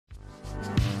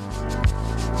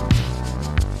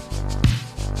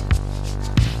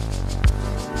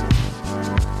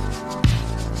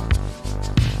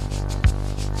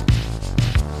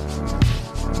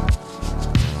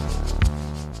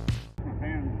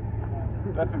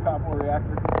Western Copper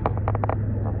reactor.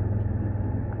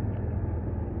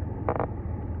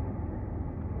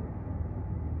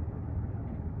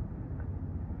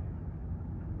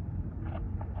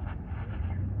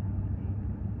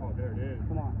 Oh, there it is.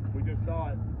 Come on. We just saw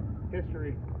it.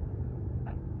 History.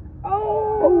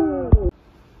 Oh!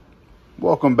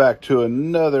 Welcome back to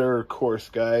another course,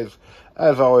 guys.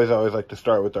 As always, I always like to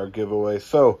start with our giveaway.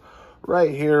 So,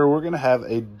 right here, we're going to have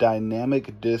a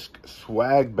dynamic disc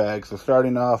swag bag. So,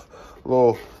 starting off, a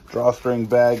little drawstring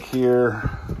bag here.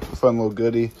 Fun little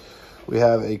goodie. We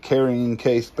have a carrying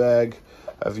case bag.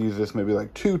 I've used this maybe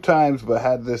like 2 times, but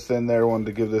had this in there. Wanted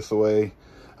to give this away.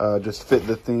 Just fit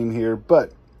the theme here,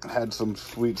 but had some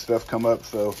sweet stuff come up.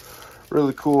 So,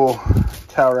 really cool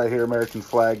towel right here, American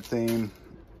flag theme.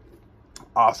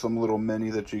 Awesome little mini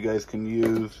that you guys can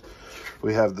use.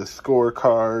 We have the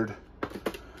scorecard,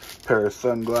 pair of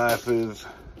sunglasses.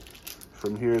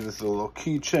 From here, this is a little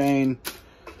keychain.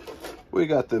 We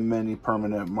got the mini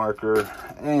permanent marker.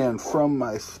 And from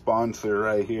my sponsor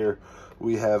right here,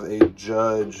 we have a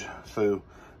judge. So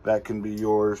that can be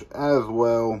yours as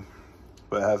well.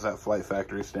 But it has that Flight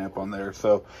Factory stamp on there.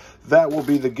 So that will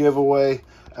be the giveaway.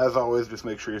 As always, just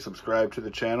make sure you subscribe to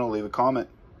the channel. Leave a comment.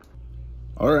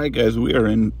 All right, guys, we are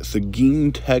in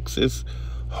Seguin, Texas,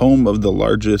 home of the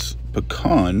largest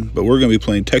pecan, but we're going to be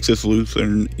playing Texas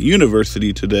Lutheran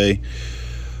University today.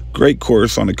 Great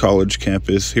course on a college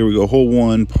campus. Here we go, hole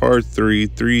 1, par 3,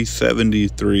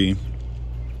 373.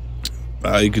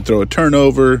 You could throw a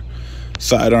turnover,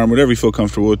 sidearm, whatever you feel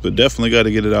comfortable with, but definitely got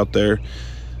to get it out there.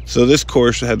 So this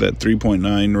course had that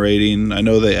 3.9 rating. I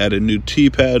know they added new tee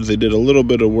pads. They did a little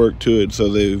bit of work to it, so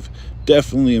they've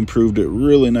definitely improved it.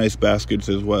 Really nice baskets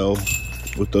as well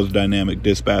with those dynamic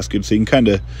disc baskets. So you can kind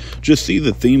of just see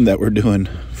the theme that we're doing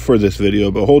for this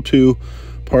video. But hole 2,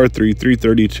 par 3,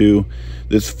 332.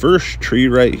 This first tree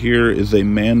right here is a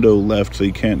Mando left, so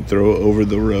you can't throw over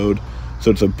the road.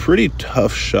 So it's a pretty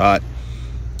tough shot.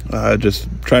 Just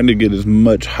trying to get as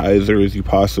much hyzer as you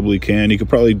possibly can. You could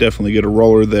probably definitely get a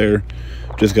roller there.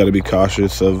 Just got to be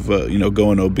cautious of,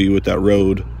 going OB with that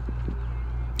road.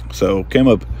 So came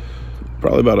up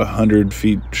probably about 100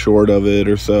 feet short of it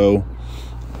or so.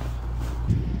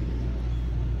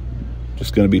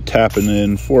 Just going to be tapping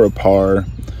in for a par.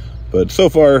 But so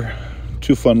far,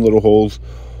 2 fun little holes.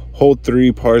 Hole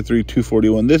 3, par 3,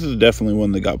 241. This is definitely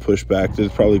one that got pushed back. This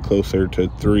is probably closer to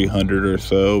 300 or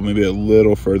so, maybe a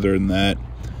little further than that.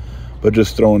 But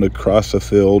just throwing across the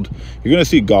field. You're going to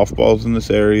see golf balls in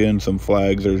this area and some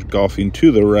flags. There's golfing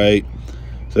to the right.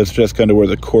 So that's just kind of where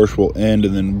the course will end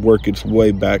and then work its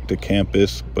way back to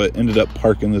campus. But ended up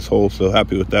parking this hole, so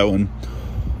happy with that one.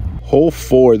 Hole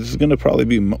 4, this is going to probably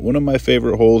be one of my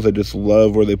favorite holes. I just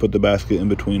love where they put the basket in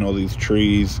between all these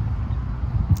trees.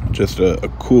 Just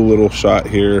a cool little shot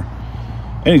here.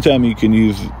 Anytime you can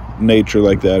use nature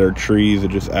like that or trees,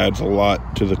 it just adds a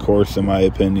lot to the course, in my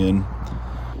opinion.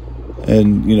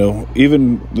 And,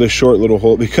 even the short little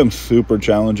hole becomes super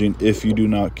challenging if you do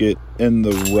not get in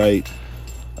the right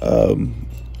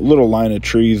little line of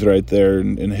trees right there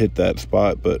and hit that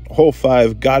spot. But hole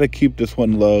 5, got to keep this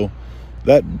one low.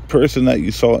 That person that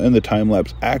you saw in the time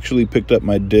lapse actually picked up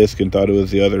my disc and thought it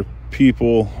was the other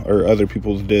people or other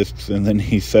people's discs, and then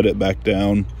he set it back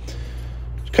down.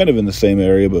 Kind of in the same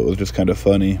area, but it was just kind of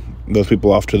funny. Those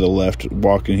people off to the left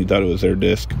walking, he thought it was their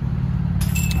disc.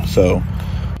 So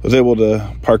was able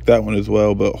to park that one as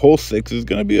well. But hole 6 is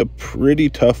going to be a pretty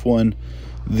tough one.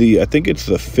 I think it's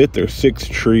the 5th or 6th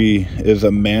tree is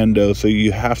a Mando, so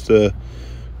you have to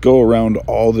go around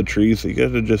all the trees. So you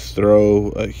got to just throw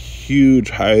a huge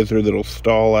hyzer that'll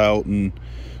stall out and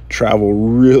travel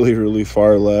really, really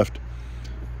far left.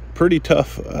 Pretty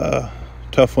tough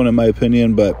one in my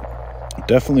opinion, but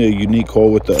definitely a unique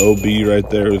hole with the OB right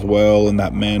there as well, and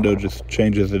that Mando just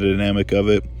changes the dynamic of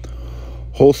it.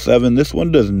 Hole 7, this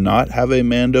one does not have a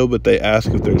Mando, but they ask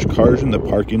if there's cars in the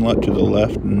parking lot to the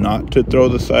left not to throw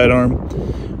the sidearm.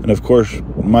 And of course,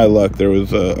 my luck, there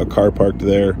was a car parked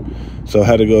there, so I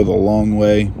had to go the long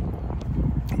way.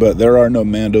 But there are no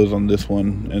Mandos on this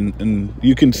one, and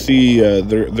you can see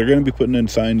they're going to be putting in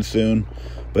signs soon,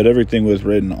 but everything was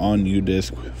written on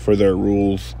UDisc for their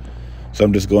rules, so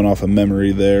I'm just going off of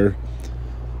memory there.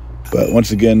 But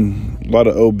once again, a lot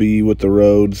of OB with the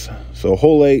roads. So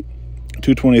hole 8,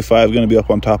 225, going to be up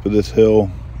on top of this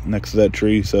hill next to that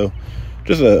tree. So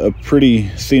just a pretty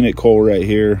scenic hole right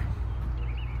here.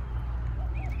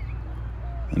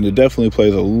 And it definitely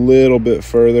plays a little bit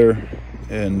further.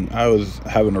 And I was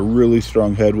having a really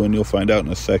strong headwind. You'll find out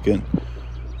in a second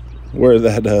where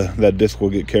that disc will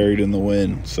get carried in the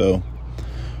wind. So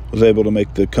was able to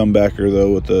make the comebacker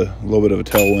though with a little bit of a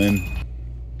tailwind.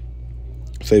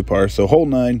 save par. So hole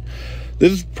 9.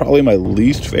 This is probably my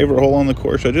least favorite hole on the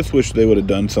course. I just wish they would have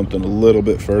done something a little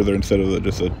bit further instead of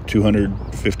just a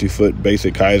 250-foot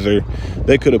basic hyzer.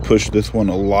 They could have pushed this one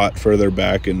a lot further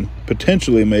back and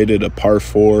potentially made it a par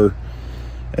 4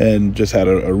 and just had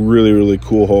a really, really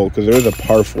cool hole, because there is a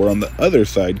par 4 on the other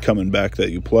side coming back that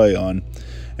you play on.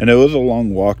 And it was a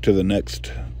long walk to the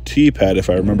next tee pad, if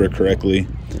I remember correctly.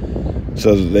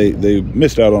 So they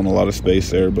missed out on a lot of space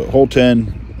there. But hole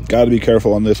 10, got to be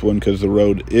careful on this one because the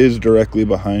road is directly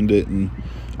behind it, and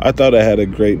I thought I had a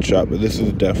great shot, but this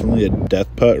is definitely a death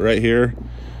putt right here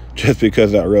just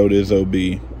because that road is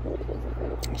OB.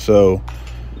 So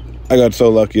I got so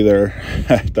lucky there.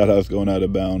 I thought I was going out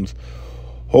of bounds.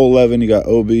 Hole 11, you got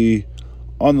OB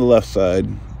on the left side,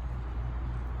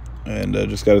 and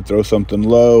just got to throw something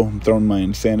low. I'm throwing my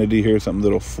insanity here, something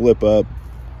that'll flip up,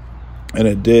 and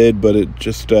it did, but it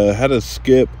just had a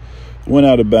skip, went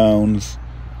out of bounds.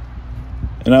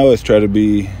 And I always try to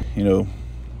be,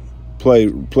 play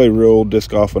real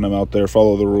disc golf when I'm out there,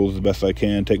 follow the rules as best I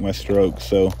can, take my strokes.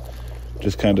 So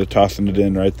just kind of tossing it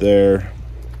in right there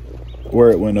where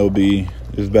it went OB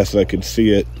as best as I could see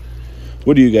it.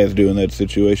 What do you guys do in that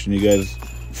situation? You guys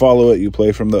follow it, you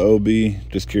play from the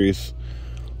OB? Just curious.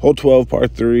 Hole 12, par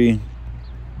 3.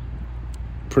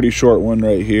 Pretty short one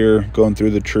right here, going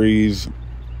through the trees.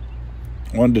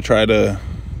 Wanted to try to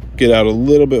get out a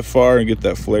little bit far and get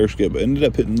that flare skip, but ended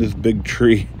up hitting this big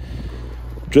tree,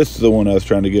 just the one I was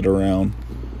trying to get around,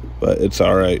 but it's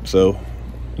all right. So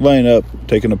laying up,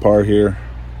 taking a par here.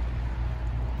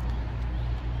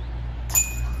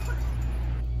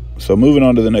 So moving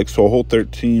on to the next hole, hole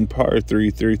 13, par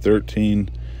 3, 313.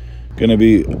 Gonna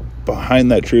be behind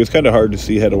that tree. It's kind of hard to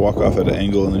see, had to walk off at an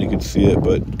angle and then you could see it,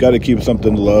 but got to keep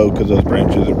something low because those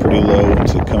branches are pretty low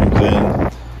once it comes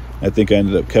in. I think I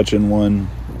ended up catching one.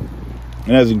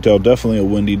 And as you can tell, definitely a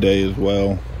windy day as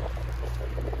well.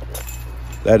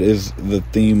 That is the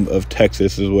theme of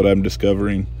Texas, is what I'm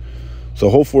discovering. So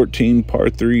hole 14,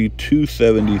 par 3,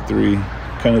 273.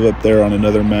 Kind of up there on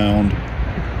another mound.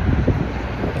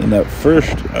 And that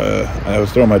first, I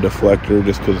was throwing my deflector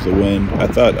just because of the wind. I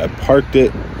thought I parked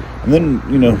it. And then,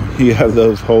 you have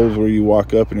those holes where you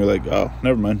walk up and you're like, oh,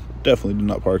 never mind. Definitely did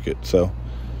not park it. So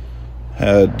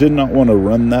did not want to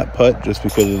run that putt just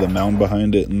because of the mound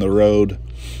behind it and the road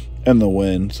and the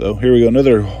wind. So here we go,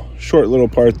 another short little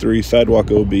par 3, sidewalk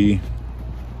OB.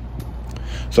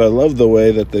 So I love the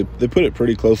way that they put it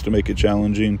pretty close to make it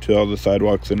challenging to all the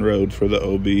sidewalks and roads for the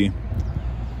OB.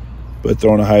 But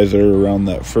throwing a hyzer around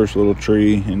that first little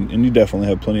tree, and you definitely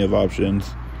have plenty of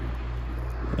options.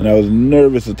 And I was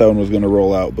nervous that one was going to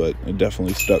roll out, but it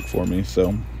definitely stuck for me.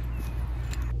 So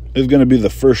it's going to be the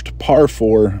first par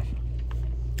 4.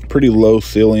 Pretty low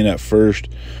ceiling at first,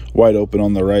 wide open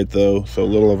on the right though, so a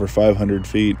little over 500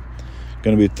 feet.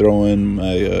 Going to be throwing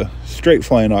my straight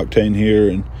flying octane here,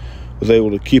 and was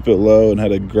able to keep it low and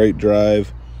had a great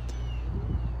drive.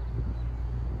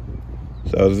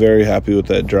 So I was very happy with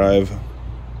that drive,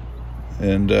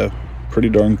 and pretty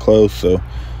darn close. So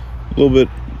a little bit,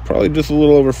 probably just a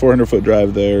little over 400-foot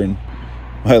drive there, and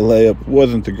my layup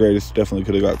wasn't the greatest. Definitely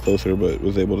could have got closer, but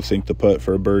was able to sink the putt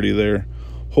for a birdie there.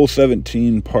 Hole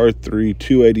 17, par 3,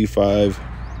 285.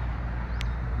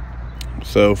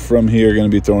 So from here, going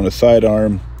to be throwing a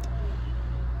sidearm.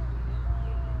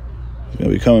 Going to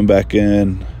be coming back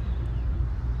in.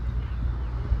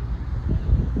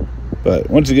 But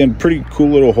once again, pretty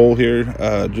cool little hole here.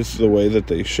 Just the way that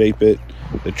they shape it.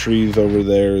 The trees over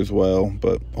there as well.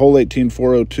 But hole 18,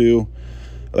 402.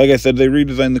 Like I said, they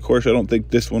redesigned the course. I don't think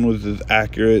this one was as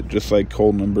accurate, just like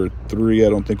hole number 3. I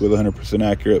don't think was 100%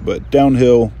 accurate, but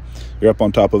downhill, you're up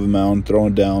on top of a mound,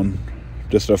 throwing down.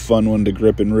 Just a fun one to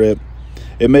grip and rip.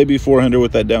 It may be 400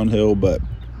 with that downhill, but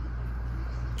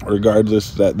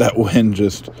regardless, that wind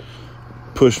just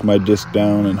pushed my disc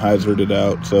down and hyzered it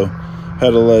out. So had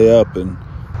to lay up and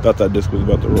thought that disc was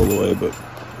about to roll away, but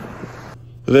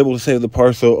was able to save the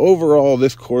par. So overall,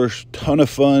 this course, ton of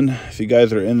fun. If you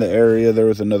guys are in the area, there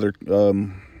was another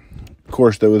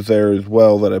course that was there as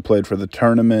well that I played for the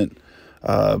tournament.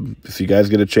 If you guys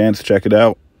get a chance, check it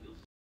out.